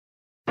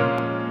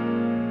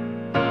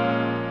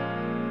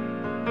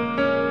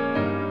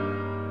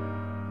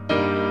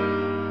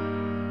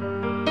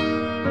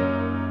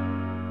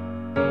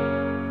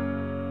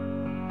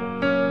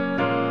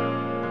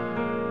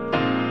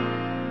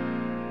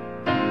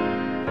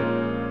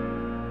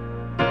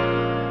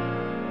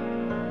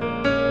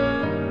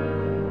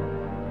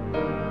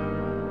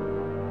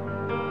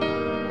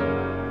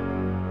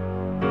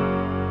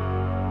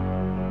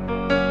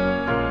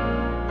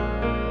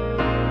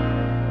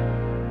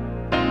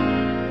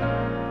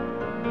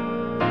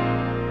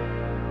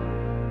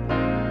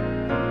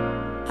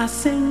I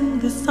sing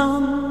this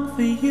song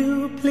for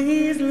you,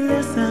 please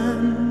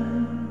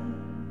listen.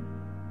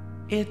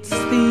 It's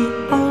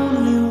the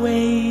only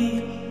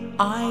way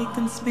I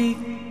can speak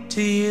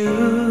to you.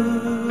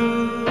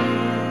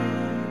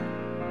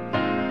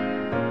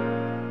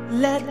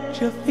 Let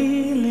your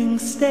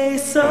feelings stay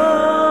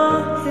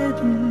so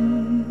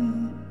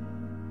hidden.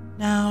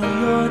 Now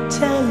you're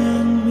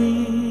telling me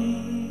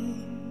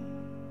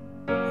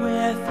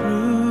we're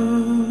through.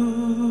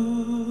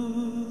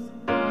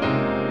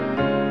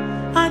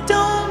 I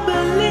don't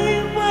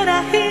believe what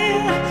I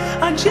hear,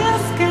 I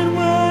just can't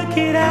work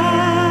it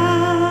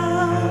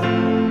out.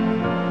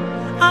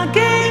 I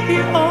gave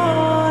you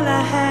all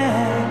I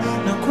had,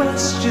 no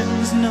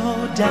questions,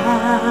 no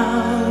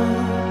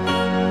doubt.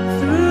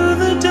 Through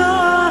the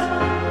door,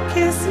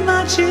 kissed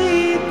my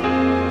cheek,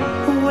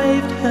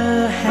 waved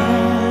her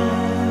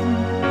hand.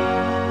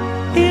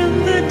 In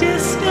the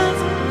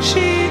distance,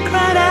 she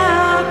cried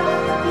out,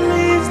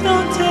 please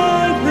don't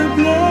take the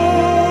blame.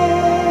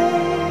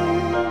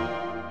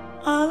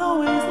 I'll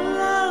always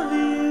love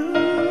you.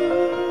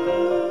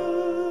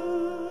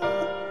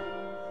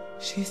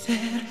 She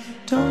said,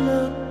 don't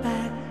look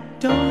back,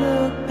 don't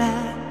look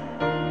back,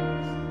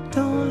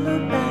 don't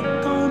look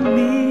back on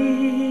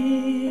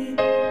me.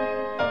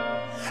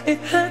 It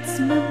hurts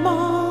me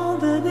more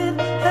than it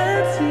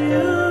hurts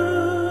you.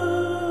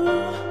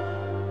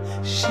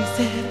 She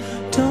said,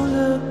 don't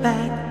look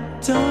back,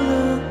 don't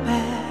look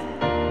back,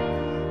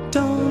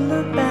 don't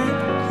look back,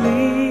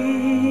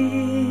 please.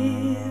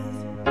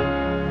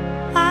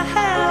 I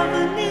have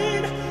a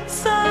need,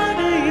 so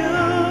do you.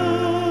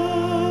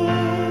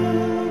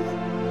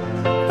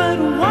 But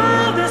why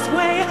this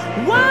way,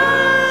 why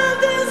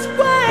this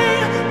way?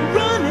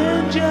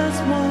 Running just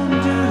won't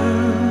do.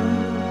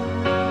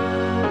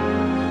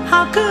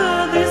 How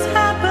could this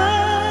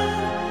happen?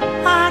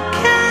 I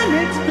can't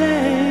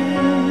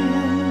explain.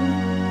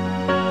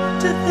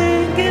 To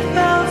think it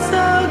felt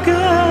so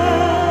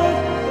good,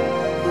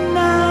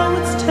 now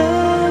it's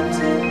turned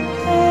to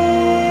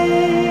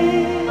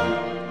pain.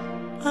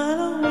 I'll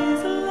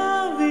always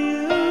love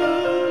you.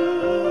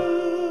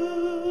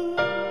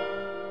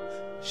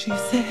 She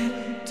said,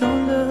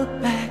 don't look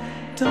back,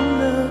 don't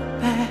look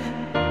back,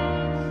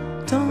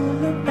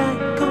 don't look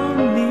back on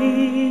me.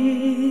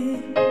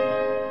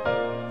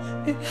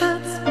 It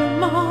hurts me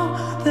more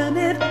than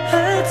it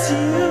hurts you.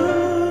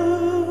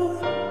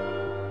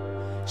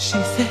 She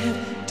said,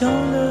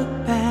 don't look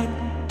back,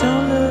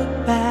 don't look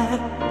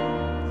back,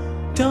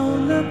 don't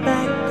look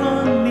back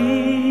on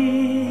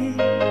me.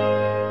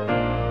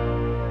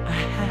 I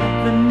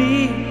have a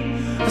need,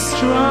 a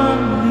strong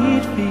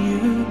need for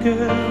you,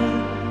 girl.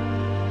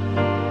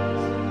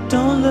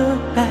 Don't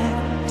look back,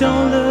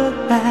 don't look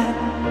back,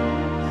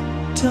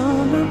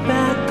 don't look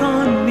back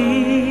on me.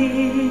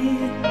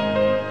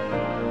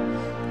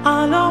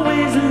 I'll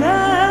always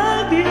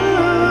love you.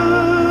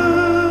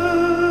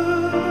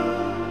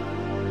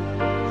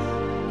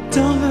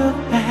 Don't look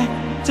back,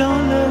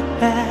 don't look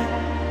back,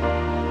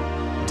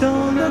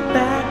 don't look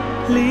back,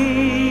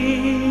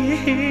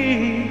 please.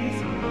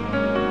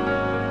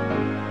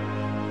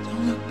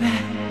 Don't look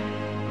back,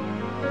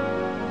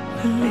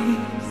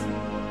 please,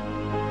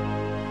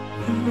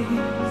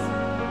 please.